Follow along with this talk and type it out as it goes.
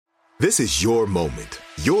This is your moment,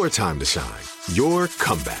 your time to shine, your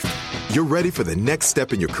comeback. You're ready for the next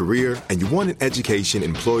step in your career, and you want an education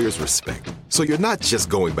employers respect. So you're not just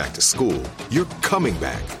going back to school, you're coming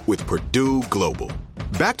back with Purdue Global.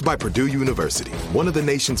 Backed by Purdue University, one of the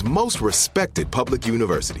nation's most respected public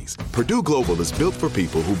universities, Purdue Global is built for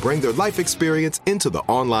people who bring their life experience into the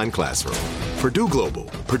online classroom. Purdue Global,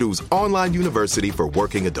 Purdue's online university for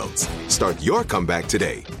working adults. Start your comeback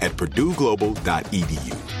today at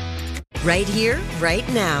purdueglobal.edu. Right here, right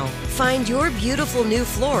now. Find your beautiful new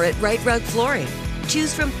floor at Right Rug Flooring.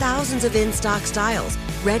 Choose from thousands of in-stock styles,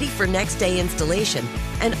 ready for next day installation,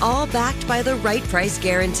 and all backed by the right price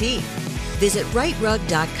guarantee. Visit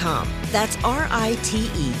rightrug.com. That's RITERUG.com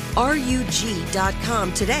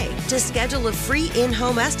today to schedule a free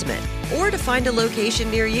in-home estimate or to find a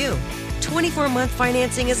location near you. 24-month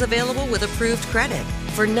financing is available with approved credit.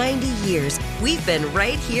 For 90 years, we've been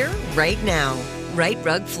right here, right now. Right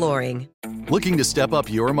Rug Flooring. Looking to step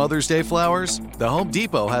up your Mother's Day flowers? The Home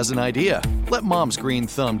Depot has an idea. Let Mom's green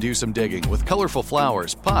thumb do some digging with colorful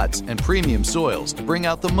flowers, pots, and premium soils to bring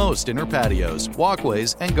out the most in her patios,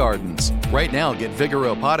 walkways, and gardens. Right now, get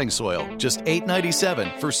Vigoro potting soil, just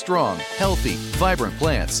 $8.97 for strong, healthy, vibrant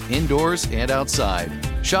plants indoors and outside.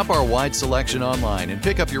 Shop our wide selection online and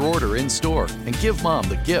pick up your order in-store and give Mom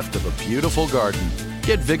the gift of a beautiful garden.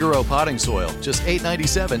 Get Vigoro potting soil, just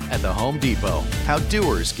 $8.97 at the Home Depot. How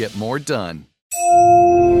doers get more done.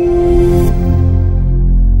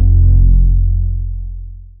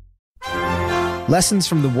 Lessons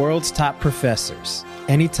from the world's top professors.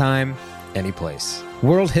 Anytime, anyplace.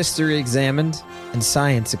 World history examined and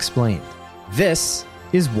science explained. This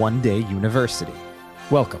is One Day University.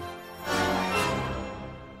 Welcome.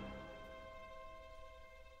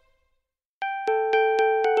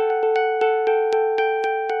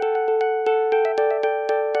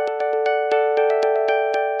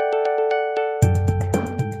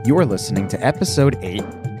 You're listening to Episode 8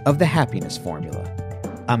 of The Happiness Formula.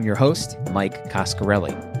 I'm your host, Mike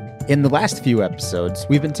Coscarelli. In the last few episodes,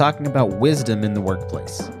 we've been talking about wisdom in the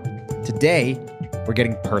workplace. Today, we're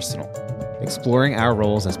getting personal, exploring our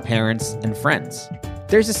roles as parents and friends.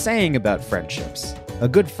 There's a saying about friendships. A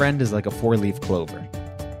good friend is like a four-leaf clover.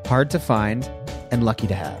 Hard to find and lucky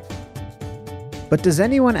to have. But does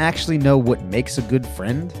anyone actually know what makes a good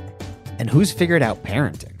friend? And who's figured out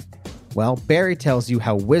parenting? Well, Barry tells you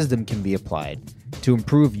how wisdom can be applied to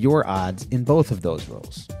improve your odds in both of those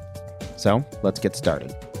roles. So, let's get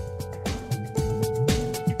started.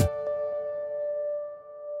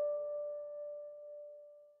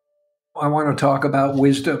 I want to talk about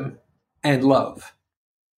wisdom and love.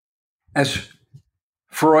 As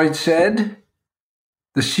Freud said,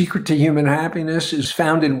 the secret to human happiness is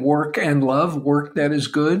found in work and love, work that is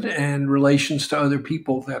good and relations to other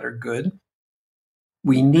people that are good.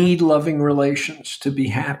 We need loving relations to be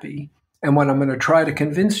happy. And what I'm going to try to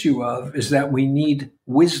convince you of is that we need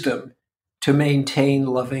wisdom to maintain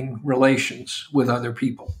loving relations with other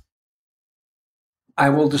people. I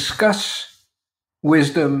will discuss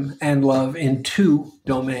wisdom and love in two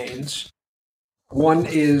domains. One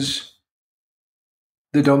is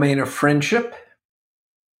the domain of friendship,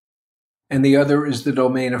 and the other is the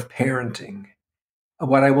domain of parenting.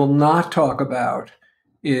 What I will not talk about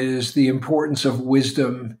is the importance of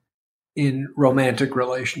wisdom in romantic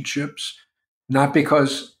relationships, not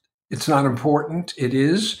because it's not important, it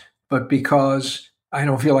is, but because I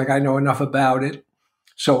don't feel like I know enough about it.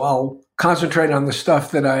 So I'll concentrate on the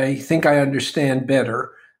stuff that I think I understand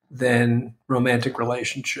better than romantic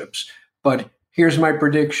relationships. But here's my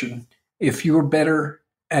prediction. If you're better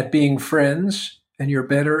at being friends and you're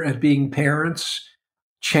better at being parents,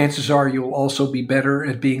 chances are you'll also be better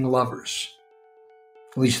at being lovers.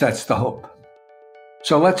 At least that's the hope.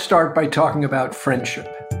 So let's start by talking about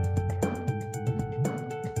friendship.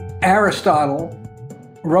 Aristotle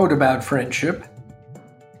wrote about friendship,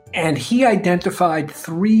 and he identified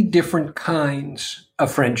three different kinds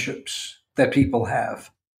of friendships that people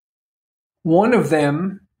have. One of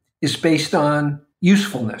them is based on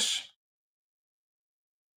usefulness.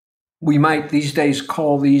 We might these days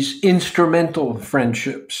call these instrumental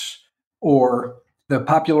friendships, or the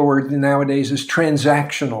popular word nowadays is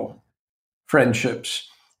transactional friendships.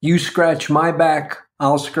 You scratch my back,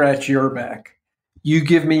 I'll scratch your back. You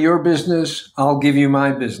give me your business, I'll give you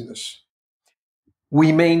my business.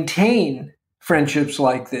 We maintain friendships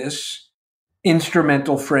like this,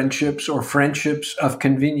 instrumental friendships or friendships of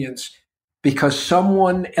convenience, because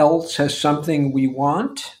someone else has something we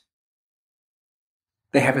want.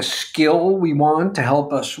 They have a skill we want to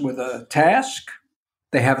help us with a task.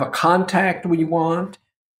 They have a contact we want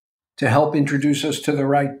to help introduce us to the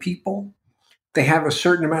right people. They have a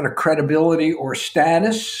certain amount of credibility or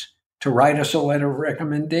status to write us a letter of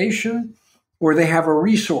recommendation, or they have a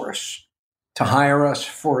resource to hire us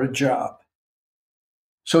for a job.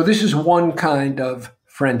 So this is one kind of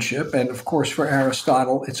friendship. And of course, for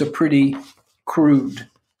Aristotle, it's a pretty crude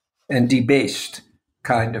and debased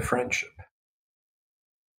kind of friendship.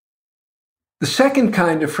 The second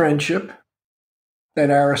kind of friendship that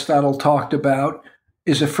Aristotle talked about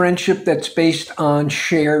is a friendship that's based on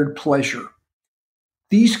shared pleasure.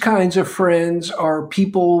 These kinds of friends are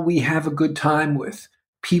people we have a good time with,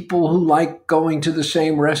 people who like going to the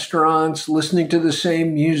same restaurants, listening to the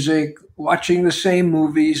same music, watching the same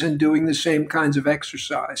movies, and doing the same kinds of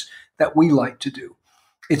exercise that we like to do.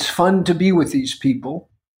 It's fun to be with these people,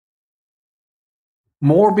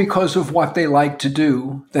 more because of what they like to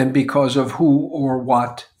do than because of who or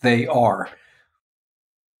what they are.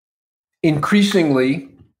 Increasingly,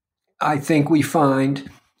 I think we find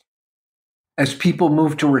as people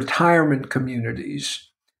move to retirement communities,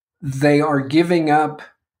 they are giving up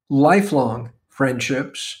lifelong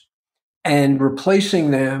friendships and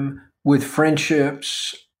replacing them with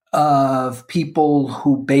friendships of people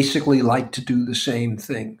who basically like to do the same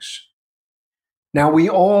things. Now, we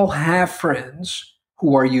all have friends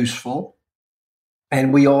who are useful,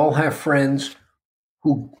 and we all have friends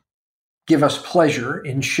who give us pleasure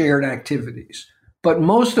in shared activities. But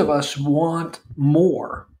most of us want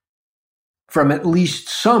more from at least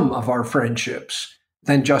some of our friendships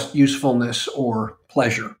than just usefulness or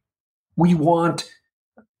pleasure. We want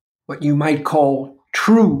what you might call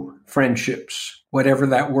true friendships, whatever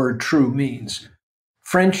that word true means.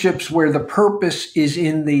 Friendships where the purpose is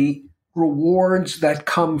in the rewards that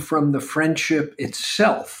come from the friendship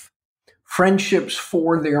itself. Friendships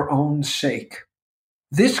for their own sake.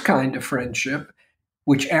 This kind of friendship,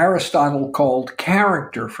 which Aristotle called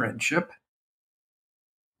character friendship,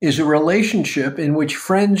 is a relationship in which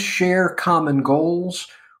friends share common goals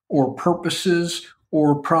or purposes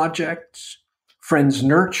or projects. Friends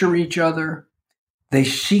nurture each other. They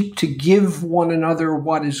seek to give one another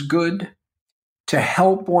what is good, to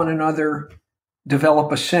help one another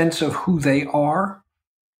develop a sense of who they are,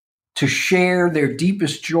 to share their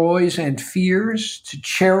deepest joys and fears, to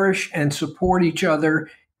cherish and support each other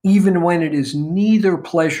even when it is neither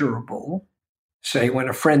pleasurable, say when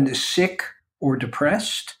a friend is sick or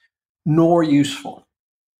depressed, nor useful.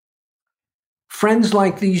 Friends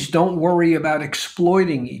like these don't worry about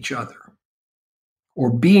exploiting each other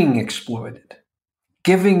or being exploited.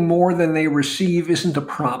 Giving more than they receive isn't a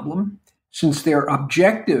problem, since their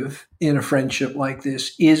objective in a friendship like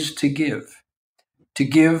this is to give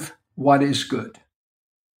what is good.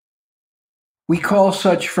 We call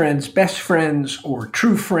such friends best friends or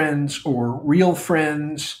true friends or real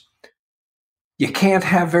friends. You can't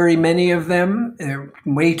have very many of them. They're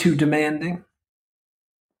way too demanding.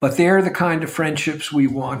 But they're the kind of friendships we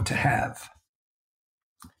want to have.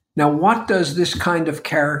 Now, what does this kind of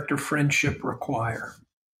character friendship require?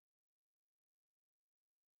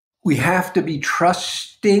 We have to be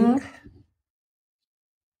trusting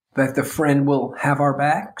that the friend will have our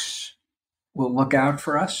backs, will look out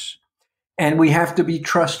for us, and we have to be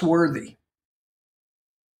trustworthy.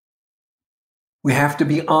 We have to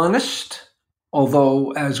be honest,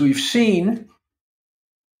 although, as we've seen,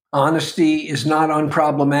 honesty is not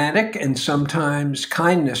unproblematic, and sometimes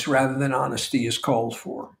kindness rather than honesty is called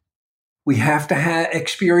for. We have to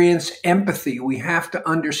experience empathy. We have to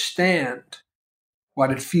understand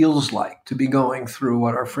what it feels like to be going through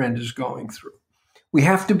what our friend is going through. We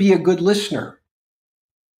have to be a good listener,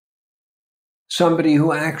 somebody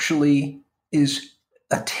who actually is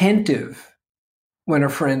attentive when a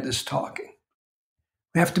friend is talking.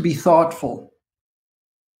 We have to be thoughtful.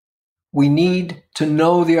 We need to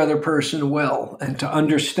know the other person well and to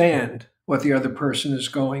understand what the other person is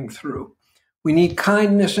going through. We need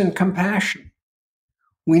kindness and compassion.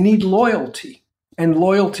 We need loyalty. And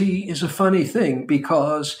loyalty is a funny thing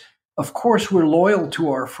because, of course, we're loyal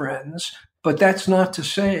to our friends, but that's not to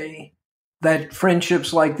say that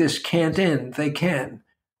friendships like this can't end. They can.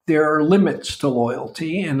 There are limits to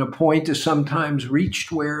loyalty, and a point is sometimes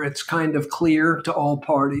reached where it's kind of clear to all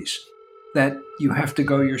parties that you have to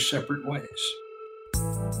go your separate ways.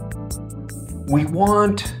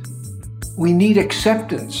 We need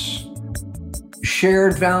acceptance,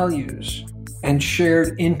 shared values, and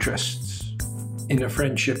shared interests in a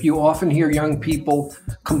friendship. You often hear young people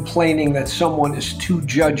complaining that someone is too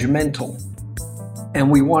judgmental, and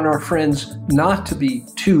we want our friends not to be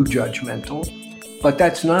too judgmental, but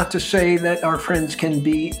that's not to say that our friends can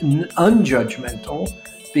be unjudgmental,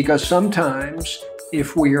 because sometimes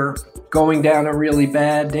if we're going down a really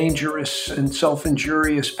bad, dangerous, and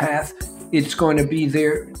self-injurious path, it's going to be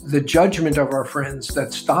the judgment of our friends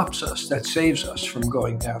that stops us, that saves us from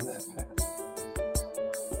going down that path.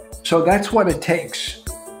 So that's what it takes.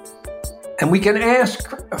 And we can ask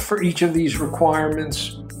for each of these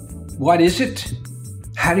requirements, what is it?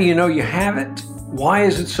 How do you know you have it? Why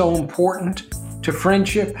is it so important to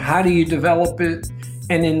friendship? How do you develop it?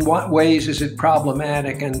 And in what ways is it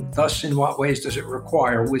problematic? And thus, in what ways does it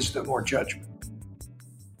require wisdom or judgment?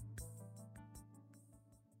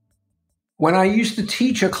 When I used to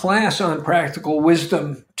teach a class on practical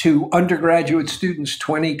wisdom to undergraduate students,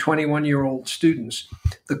 20, 21-year-old students,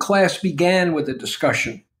 the class began with a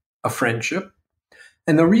discussion of friendship.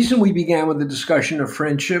 And the reason we began with the discussion of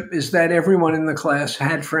friendship is that everyone in the class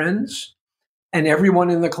had friends, and everyone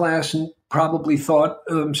in the class probably thought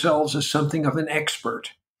of themselves as something of an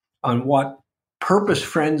expert on what purpose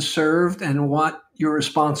friends served and what your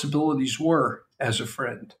responsibilities were as a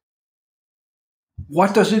friend.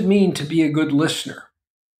 What does it mean to be a good listener?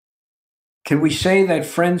 Can we say that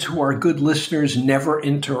friends who are good listeners never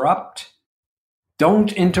interrupt?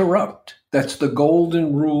 Don't interrupt. That's the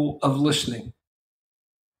golden rule of listening.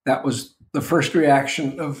 That was the first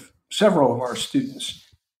reaction of several of our students.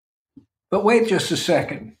 But wait just a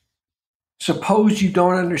second. Suppose you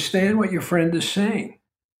don't understand what your friend is saying.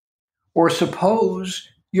 Or suppose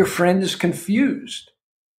your friend is confused.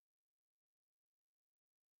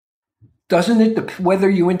 Doesn't it, whether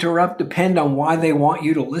you interrupt, depend on why they want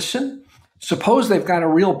you to listen? Suppose they've got a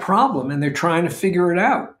real problem and they're trying to figure it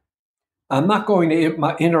out. I'm not going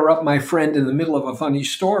to interrupt my friend in the middle of a funny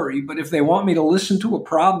story, but if they want me to listen to a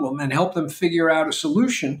problem and help them figure out a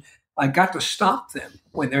solution, I got to stop them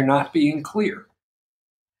when they're not being clear.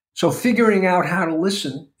 So figuring out how to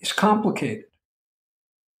listen is complicated.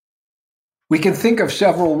 We can think of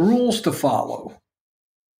several rules to follow.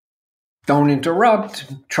 Don't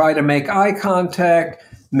interrupt, try to make eye contact,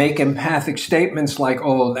 make empathic statements like,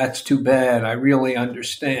 oh, that's too bad, I really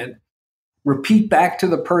understand. Repeat back to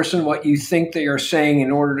the person what you think they are saying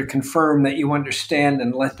in order to confirm that you understand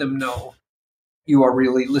and let them know you are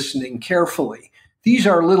really listening carefully. These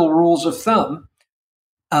are little rules of thumb.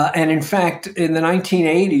 And in fact, in the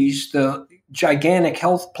 1980s, the gigantic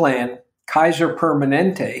health plan, Kaiser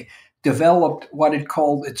Permanente, developed what it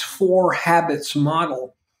called its 4 habits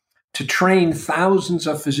model to train thousands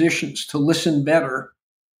of physicians to listen better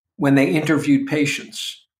when they interviewed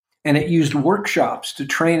patients. And it used workshops to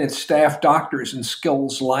train its staff doctors in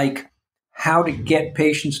skills like how to get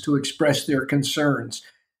patients to express their concerns,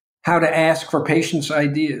 how to ask for patients'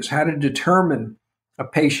 ideas, how to determine a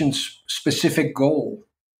patient's specific goal,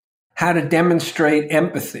 how to demonstrate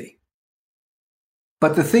empathy.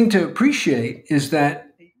 But the thing to appreciate is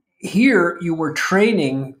that here you were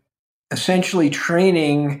essentially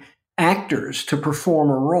training actors to perform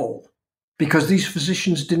a role, because these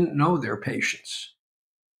physicians didn't know their patients.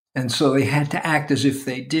 And so they had to act as if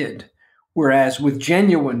they did. Whereas with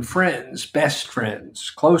genuine friends, best friends,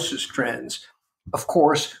 closest friends, of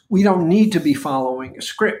course, we don't need to be following a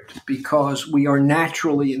script because we are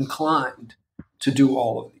naturally inclined to do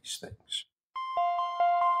all of these things.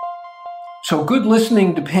 So good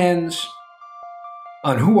listening depends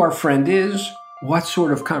on who our friend is, what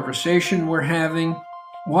sort of conversation we're having,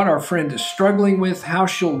 what our friend is struggling with, how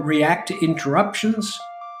she'll react to interruptions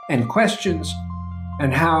and questions,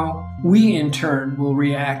 and how we in turn will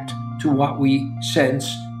react to what we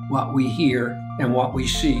sense, what we hear, and what we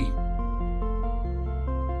see.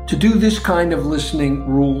 To do this kind of listening,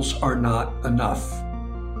 rules are not enough.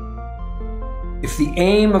 If the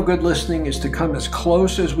aim of good listening is to come as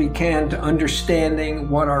close as we can to understanding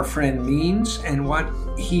what our friend means and what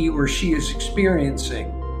he or she is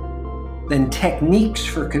experiencing, then techniques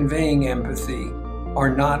for conveying empathy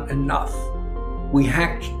are not enough. We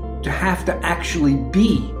have to actually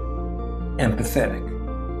be empathetic.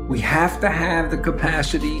 We have to have the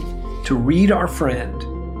capacity to read our friend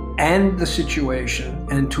and the situation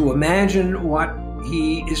and to imagine what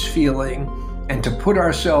he is feeling and to put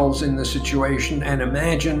ourselves in the situation and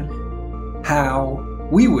imagine how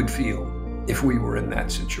we would feel if we were in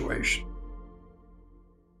that situation.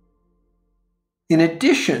 In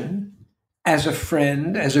addition, as a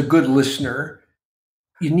friend, as a good listener,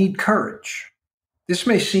 you need courage. This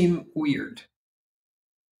may seem weird,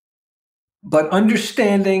 but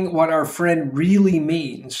understanding what our friend really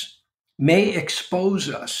means may expose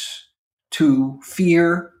us to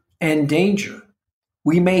fear and danger.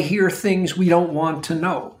 We may hear things we don't want to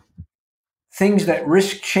know, things that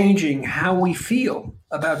risk changing how we feel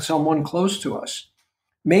about someone close to us,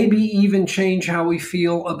 maybe even change how we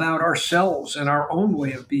feel about ourselves and our own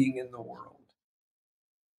way of being in the world.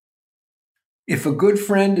 If a good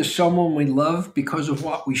friend is someone we love because of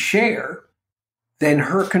what we share, then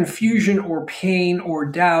her confusion or pain or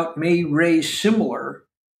doubt may raise similar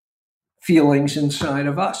feelings inside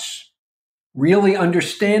of us. Really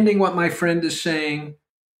understanding what my friend is saying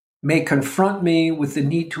may confront me with the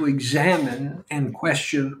need to examine and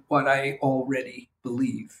question what I already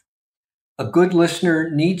believe. A good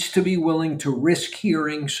listener needs to be willing to risk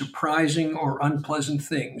hearing surprising or unpleasant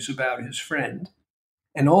things about his friend,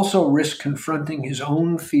 and also risk confronting his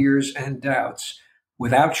own fears and doubts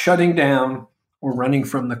without shutting down or running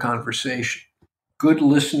from the conversation. Good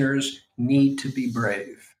listeners need to be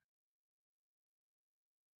brave.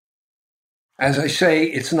 As I say,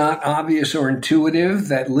 it's not obvious or intuitive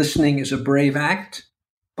that listening is a brave act,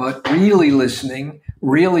 but really listening,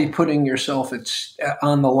 really putting yourself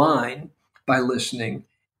on the line by listening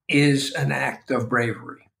is an act of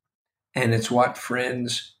bravery. And it's what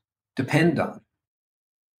friends depend on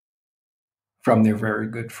from their very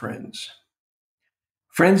good friends.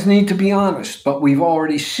 Friends need to be honest, but we've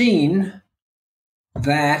already seen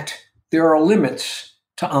that there are limits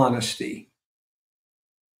to honesty.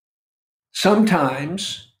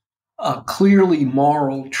 Sometimes a clearly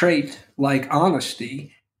moral trait like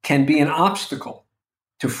honesty can be an obstacle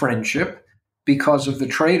to friendship because of the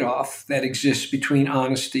trade-off that exists between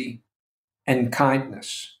honesty and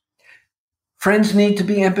kindness. Friends need to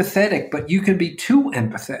be empathetic, but you can be too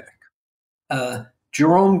empathetic.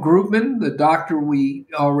 Jerome Groopman, the doctor we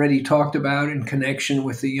already talked about in connection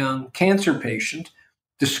with the young cancer patient,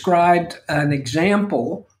 described an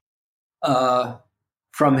example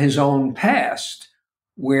from his own past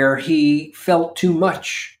where he felt too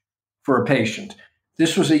much for a patient.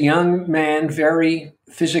 This was a young man, very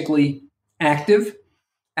physically active,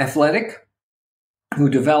 athletic, who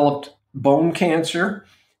developed bone cancer,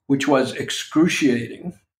 which was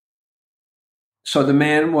excruciating. So the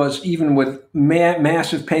man was, even with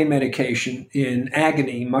massive pain medication, in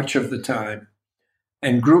agony much of the time.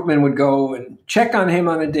 And Groopman would go and check on him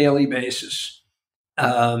on a daily basis.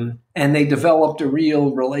 And they developed a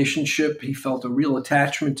real relationship. He felt a real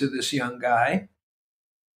attachment to this young guy.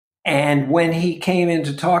 And when he came in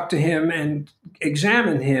to talk to him and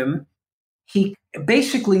examine him, he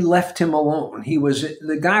basically left him alone.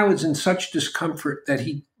 The guy was in such discomfort that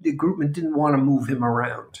Groopman didn't want to move him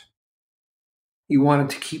around. He wanted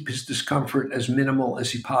to keep his discomfort as minimal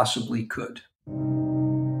as he possibly could.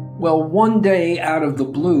 Well, one day out of the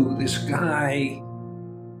blue, this guy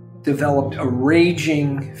developed a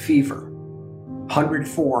raging fever,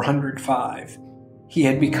 104, 105. He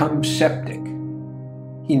had become septic.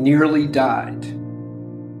 He nearly died.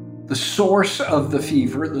 The source of the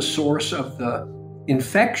fever, the source of the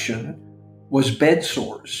infection, was bed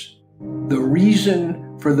sores. The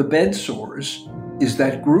reason for the bed sores is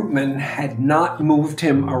that Groopman had not moved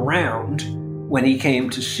him around when he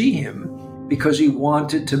came to see him because he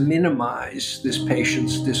wanted to minimize this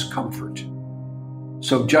patient's discomfort.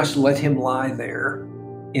 So just let him lie there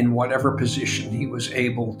in whatever position he was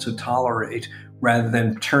able to tolerate rather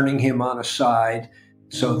than turning him on a side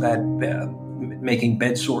so that making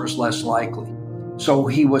bed sores less likely. So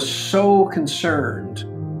he was so concerned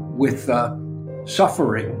with the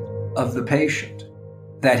suffering of the patient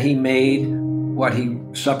that he made what he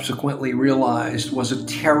subsequently realized was a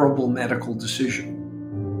terrible medical decision.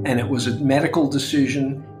 And it was a medical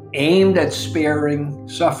decision aimed at sparing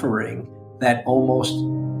suffering that almost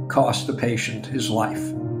cost the patient his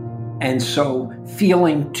life. And so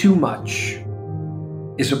feeling too much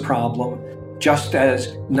is a problem, just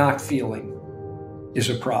as not feeling is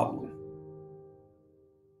a problem.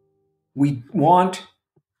 We want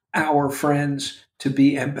our friends to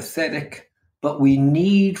be empathetic, but we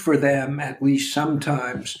need for them, at least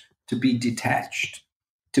sometimes, to be detached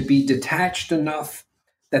enough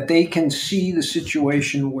that they can see the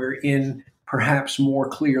situation we're in perhaps more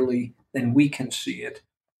clearly than we can see it,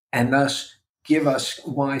 and thus give us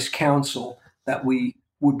wise counsel that we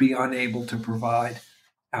would be unable to provide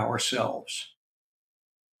ourselves.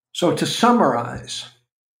 So to summarize,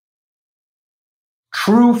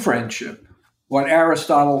 true friendship, what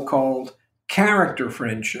Aristotle called character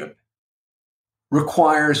friendship,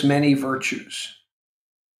 requires many virtues.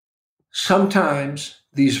 Sometimes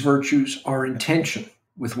these virtues are in tension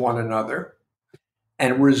with one another,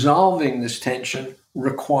 and resolving this tension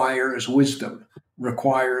requires wisdom,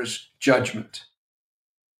 requires judgment.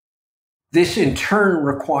 This in turn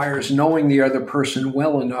requires knowing the other person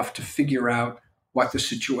well enough to figure out what the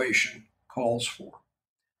situation calls for.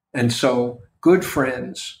 And so good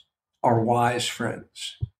friends are wise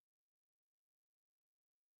friends.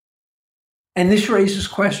 And this raises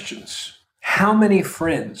questions. How many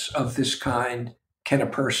friends of this kind can a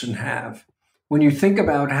person have? when you think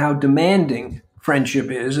about how demanding friendship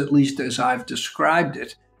is, at least as I've described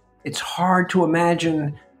it, it's hard to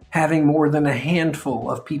imagine having more than a handful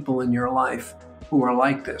of people in your life who are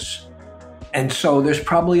like this. And so there's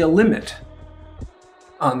probably a limit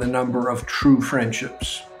on the number of true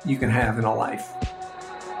friendships you can have in a life.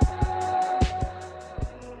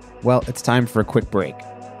 Well, it's time for a quick break.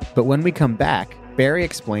 But when we come back, Barry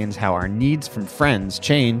explains how our needs from friends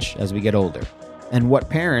change as we get older, and what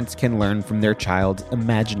parents can learn from their child's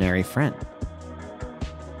imaginary friend.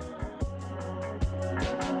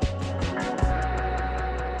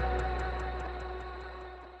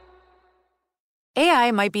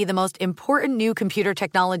 AI might be the most important new computer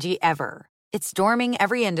technology ever. It's storming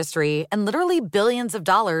every industry, and literally billions of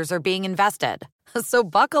dollars are being invested. So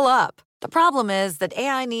buckle up. The problem is that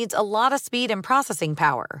AI needs a lot of speed and processing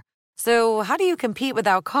power. So how do you compete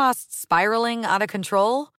without costs spiraling out of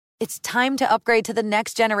control? It's time to upgrade to the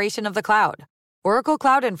next generation of the cloud, Oracle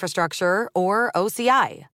Cloud Infrastructure, or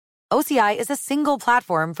OCI. OCI is a single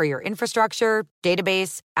platform for your infrastructure,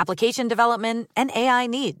 database, application development, and AI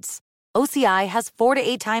needs. OCI has 4 to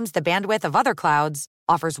 8 times the bandwidth of other clouds,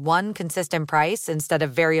 offers one consistent price instead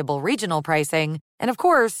of variable regional pricing, and of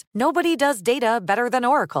course, nobody does data better than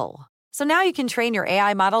Oracle. So now you can train your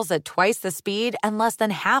AI models at twice the speed and less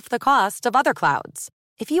than half the cost of other clouds.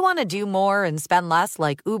 If you want to do more and spend less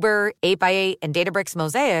like Uber, 8x8, and Databricks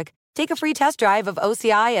Mosaic, take a free test drive of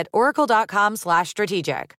OCI at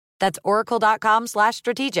oracle.com/strategic. That's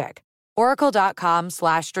oracle.com/strategic.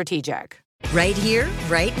 oracle.com/strategic. Right here,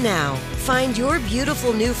 right now. Find your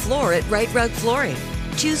beautiful new floor at Right Rug Flooring.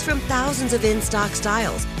 Choose from thousands of in-stock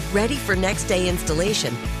styles, ready for next day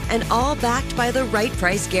installation, and all backed by the right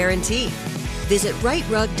price guarantee. Visit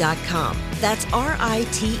rightrug.com. That's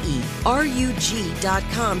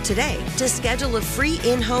RITERUG.com today to schedule a free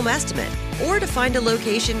in-home estimate or to find a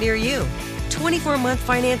location near you. 24-month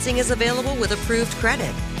financing is available with approved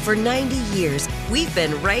credit. For 90 years, we've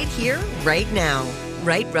been right here, right now.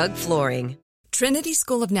 Right Rug Flooring. Trinity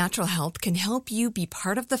School of Natural Health can help you be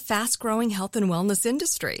part of the fast-growing health and wellness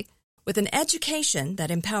industry. With an education that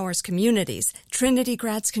empowers communities, Trinity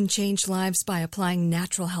grads can change lives by applying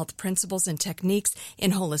natural health principles and techniques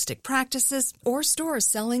in holistic practices or stores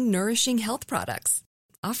selling nourishing health products.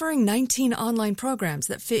 Offering 19 online programs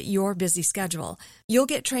that fit your busy schedule, you'll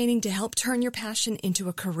get training to help turn your passion into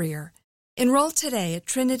a career. Enroll today at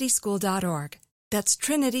trinityschool.org. That's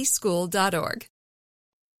trinityschool.org.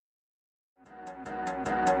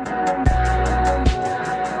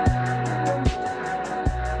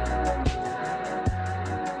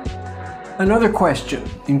 Another question,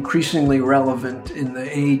 increasingly relevant in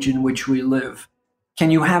the age in which we live. Can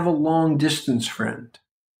you have a long-distance friend?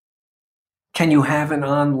 Can you have an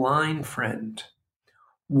online friend?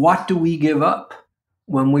 What do we give up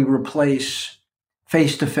when we replace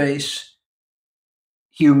face-to-face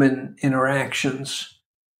human interactions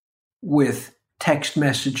with text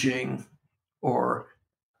messaging or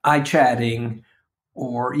iChatting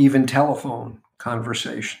or even telephone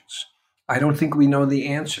conversations? I don't think we know the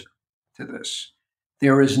answer to this.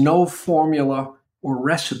 There is no formula or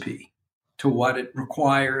recipe to what it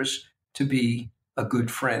requires to be a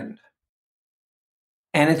good friend.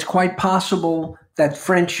 And it's quite possible that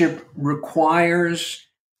friendship requires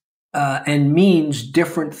and means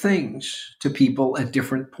different things to people at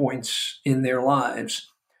different points in their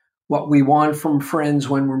lives. What we want from friends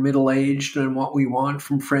when we're middle-aged and what we want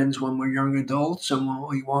from friends when we're young adults and what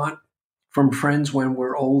we want from friends when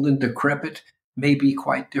we're old and decrepit may be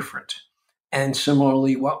quite different. And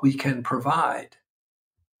similarly, what we can provide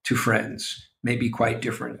to friends may be quite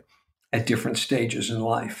different at different stages in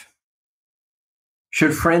life.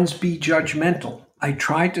 Should friends be judgmental? I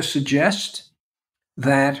tried to suggest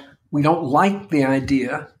that we don't like the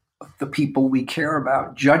idea of the people we care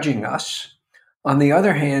about judging us. On the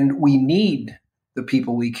other hand, we need the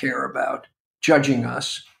people we care about judging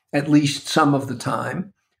us at least some of the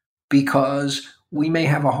time, because we may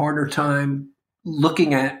have a harder time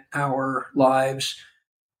looking at our lives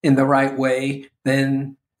in the right way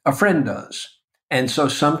than a friend does. And so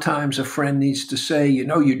sometimes a friend needs to say,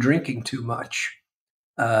 you're drinking too much.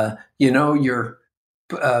 You're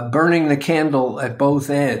burning the candle at both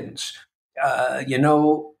ends.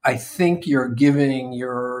 I think you're giving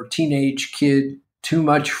your teenage kid too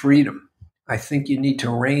much freedom. I think you need to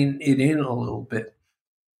rein it in a little bit.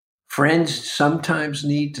 Friends sometimes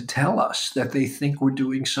need to tell us that they think we're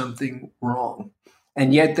doing something wrong,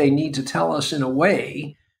 and yet they need to tell us in a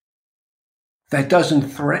way that doesn't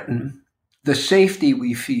threaten the safety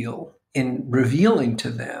we feel in revealing to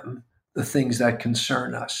them the things that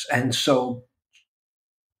concern us. And so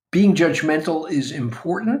being judgmental is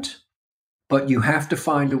important, but you have to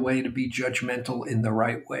find a way to be judgmental in the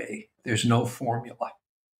right way. There's no formula.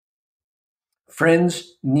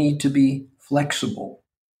 Friends need to be flexible.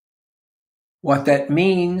 What that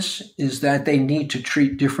means is that they need to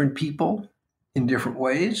treat different people in different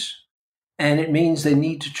ways, and it means they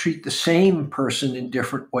need to treat the same person in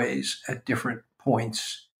different ways at different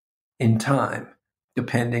points in time,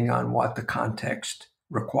 depending on what the context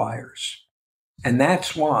requires. And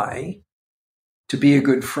that's why, to be a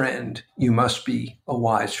good friend, you must be a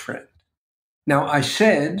wise friend. Now, I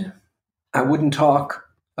said I wouldn't talk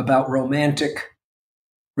about romantic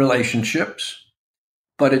relationships,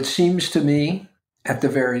 but it seems to me, at the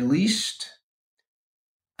very least,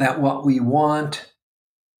 that what we want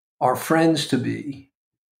our friends to be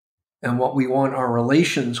and what we want our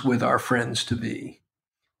relations with our friends to be,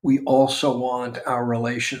 we also want our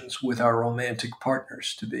relations with our romantic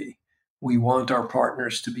partners to be. We want our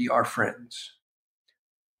partners to be our friends.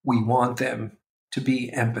 We want them to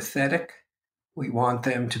be empathetic. We want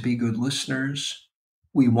them to be good listeners.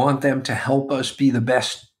 We want them to help us be the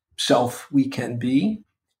best self we can be.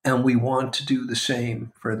 And we want to do the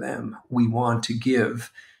same for them. We want to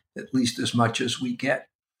give at least as much as we get.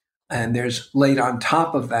 And there's laid on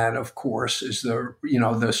top of that, of course, is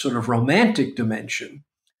the sort of romantic dimension.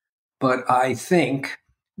 But I think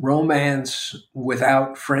romance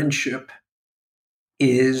without friendship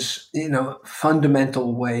is, in a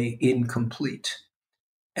fundamental way, incomplete.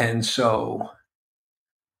 And so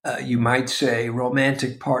you might say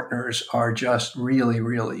romantic partners are just really,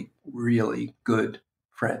 really, really good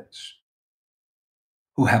friends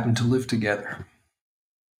who happen to live together.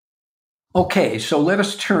 Okay, so let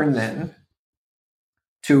us turn then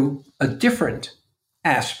to a different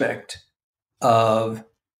aspect of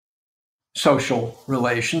social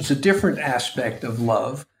relations, a different aspect of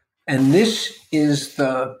love. And this is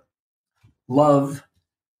the love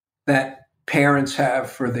that parents have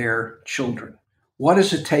for their children. What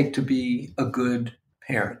does it take to be a good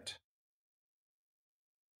parent?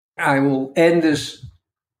 I will end this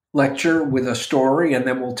lecture with a story, and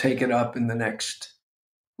then we'll take it up in the next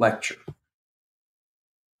lecture.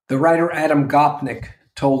 The writer Adam Gopnik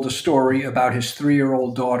told a story about his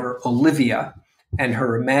 3-year-old daughter, Olivia, and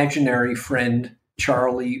her imaginary friend,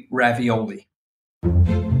 Charlie Ravioli.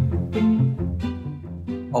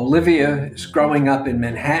 Olivia is growing up in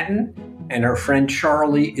Manhattan, and her friend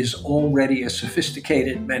Charlie is already a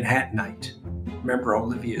sophisticated Manhattanite. Remember,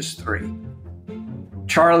 Olivia's 3.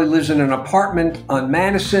 Charlie lives in an apartment on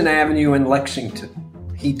Madison Avenue in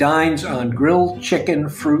Lexington. He dines on grilled chicken,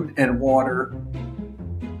 fruit, and water.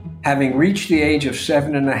 Having reached the age of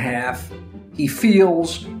 7.5, he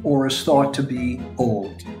feels or is thought to be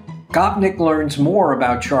old. Gopnik learns more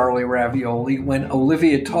about Charlie Ravioli when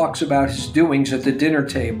Olivia talks about his doings at the dinner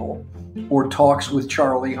table or talks with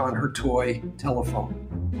Charlie on her toy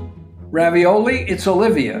telephone. Ravioli, it's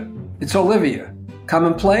Olivia. It's Olivia. Come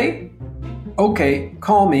and play? Okay,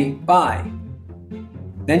 call me. Bye.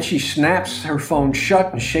 Then she snaps her phone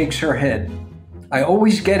shut and shakes her head. I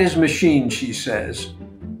always get his machine, she says.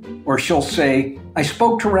 Or she'll say, I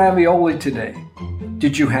spoke to Ravioli today.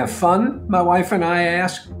 Did you have fun? My wife and I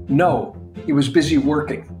ask. No, he was busy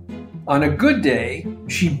working. On a good day,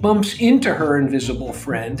 she bumps into her invisible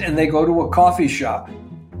friend and they go to a coffee shop.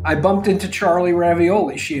 I bumped into Charlie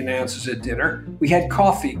Ravioli, she announces at dinner. We had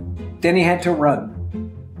coffee. Then he had to run.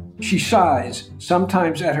 She sighs,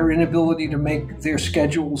 sometimes at her inability to make their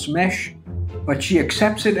schedules mesh, but she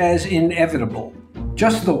accepts it as inevitable,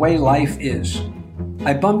 just the way life is.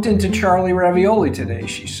 I bumped into Charlie Ravioli today,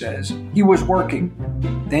 she says. He was working.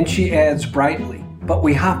 Then she adds brightly, but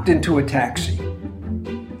we hopped into a taxi.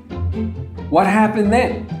 What happened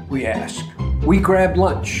then? We ask. We grabbed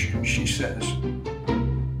lunch, she says.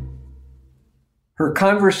 Her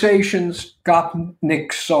conversations,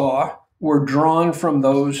 Gopnik saw, were drawn from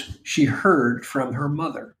those she heard from her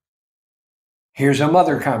mother. Here's a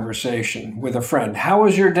mother conversation with a friend. How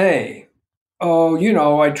was your day?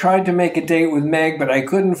 Oh, I tried to make a date with Meg, but I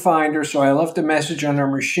couldn't find her, so I left a message on her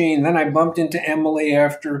machine. Then I bumped into Emily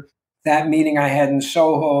after that meeting I had in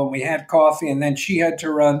Soho, and we had coffee, and then she had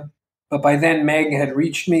to run. But by then, Meg had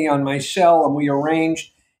reached me on my cell, and we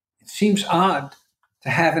arranged. It seems odd to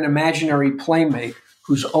have an imaginary playmate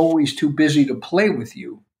who's always too busy to play with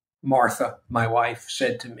you, Martha, my wife,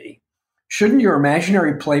 said to me. Shouldn't your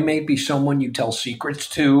imaginary playmate be someone you tell secrets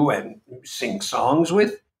to and sing songs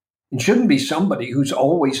with? It shouldn't be somebody who's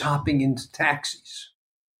always hopping into taxis.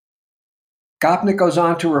 Gopnik goes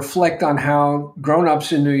on to reflect on how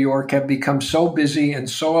grown-ups in New York have become so busy and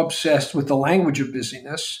so obsessed with the language of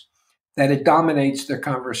busyness that it dominates their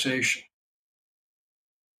conversation.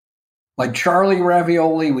 Like Charlie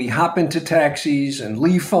Ravioli, we hop into taxis and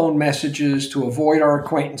leave phone messages to avoid our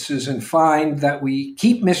acquaintances and find that we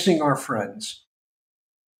keep missing our friends.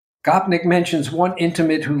 Gopnik mentions one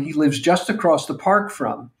intimate who he lives just across the park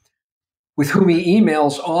from, with whom he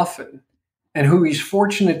emails often, and who he's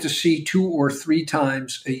fortunate to see 2 or 3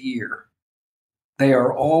 times a year. They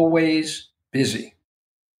are always busy.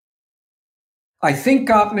 I think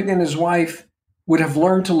Gopnik and his wife would have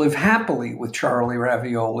learned to live happily with Charlie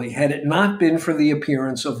Ravioli had it not been for the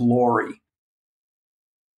appearance of Lori.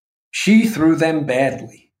 She threw them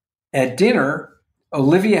badly. At dinner,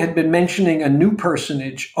 Olivia had been mentioning a new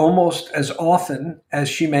personage almost as often as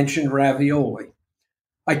she mentioned Ravioli.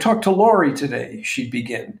 "I talked to Lori today," she'd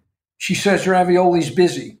begin. "She says Ravioli's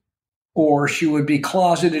busy." Or she would be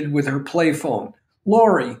closeted with her play phone.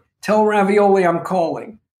 "Lori, tell Ravioli I'm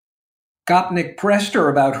calling." Gopnik pressed her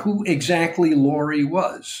about who exactly Lori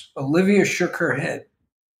was. Olivia shook her head.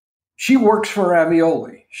 "She works for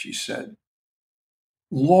Ravioli," she said.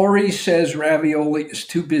 "Lori says Ravioli is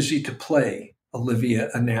too busy to play,"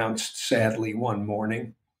 Olivia announced sadly one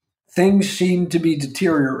morning. Things seemed to be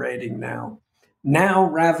deteriorating now. Now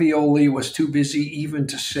Ravioli was too busy even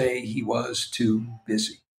to say he was too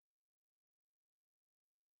busy.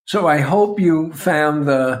 So I hope you found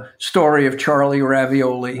the story of Charlie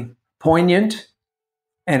Ravioli poignant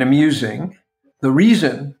and amusing. The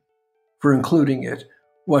reason for including it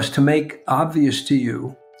was to make obvious to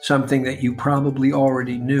you something that you probably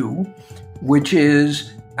already knew, which is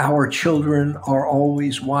our children are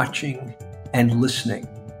always watching and listening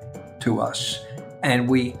to us. And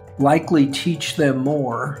we likely teach them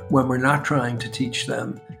more when we're not trying to teach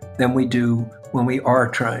them than we do when we are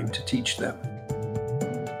trying to teach them.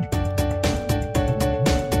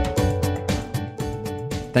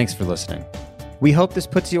 Thanks for listening. We hope this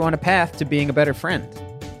puts you on a path to being a better friend.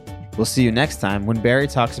 We'll see you next time when Barry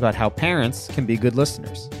talks about how parents can be good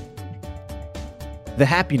listeners. The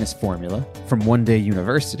Happiness Formula from One Day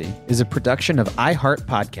University is a production of iHeart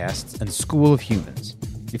Podcasts and School of Humans.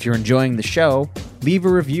 If you're enjoying the show, leave a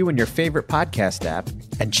review in your favorite podcast app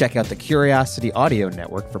and check out the Curiosity Audio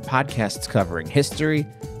Network for podcasts covering history,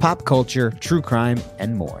 pop culture, true crime,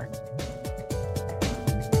 and more.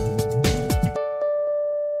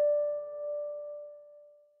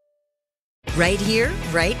 Right here,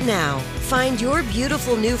 right now. Find your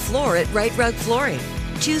beautiful new floor at Right Rug Flooring.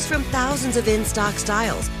 Choose from thousands of in-stock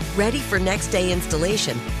styles, ready for next day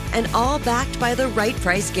installation, and all backed by the right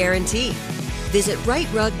price guarantee. Visit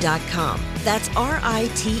rightrug.com. That's RITERUG.com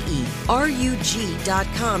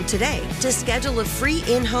today to schedule a free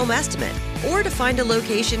in-home estimate or to find a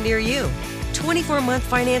location near you. 24-month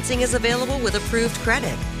financing is available with approved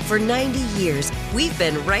credit. For 90 years, we've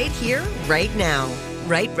been right here, right now.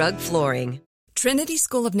 Right Rug Flooring. Trinity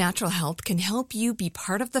School of Natural Health can help you be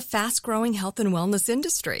part of the fast-growing health and wellness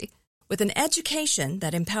industry. With an education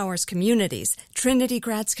that empowers communities, Trinity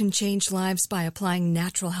grads can change lives by applying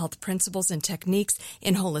natural health principles and techniques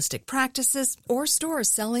in holistic practices or stores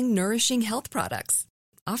selling nourishing health products.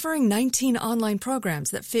 Offering 19 online programs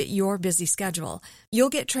that fit your busy schedule, you'll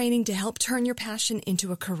get training to help turn your passion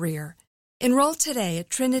into a career. Enroll today at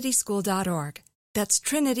trinityschool.org. That's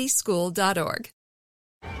trinityschool.org.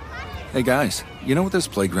 Hey guys, you know what this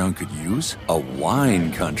playground could use? A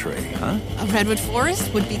wine country, huh? A redwood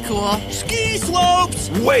forest would be cool. Ski slopes!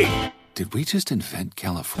 Wait! Did we just invent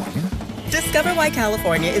California? Discover why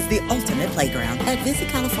California is the ultimate playground at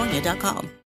visitcalifornia.com.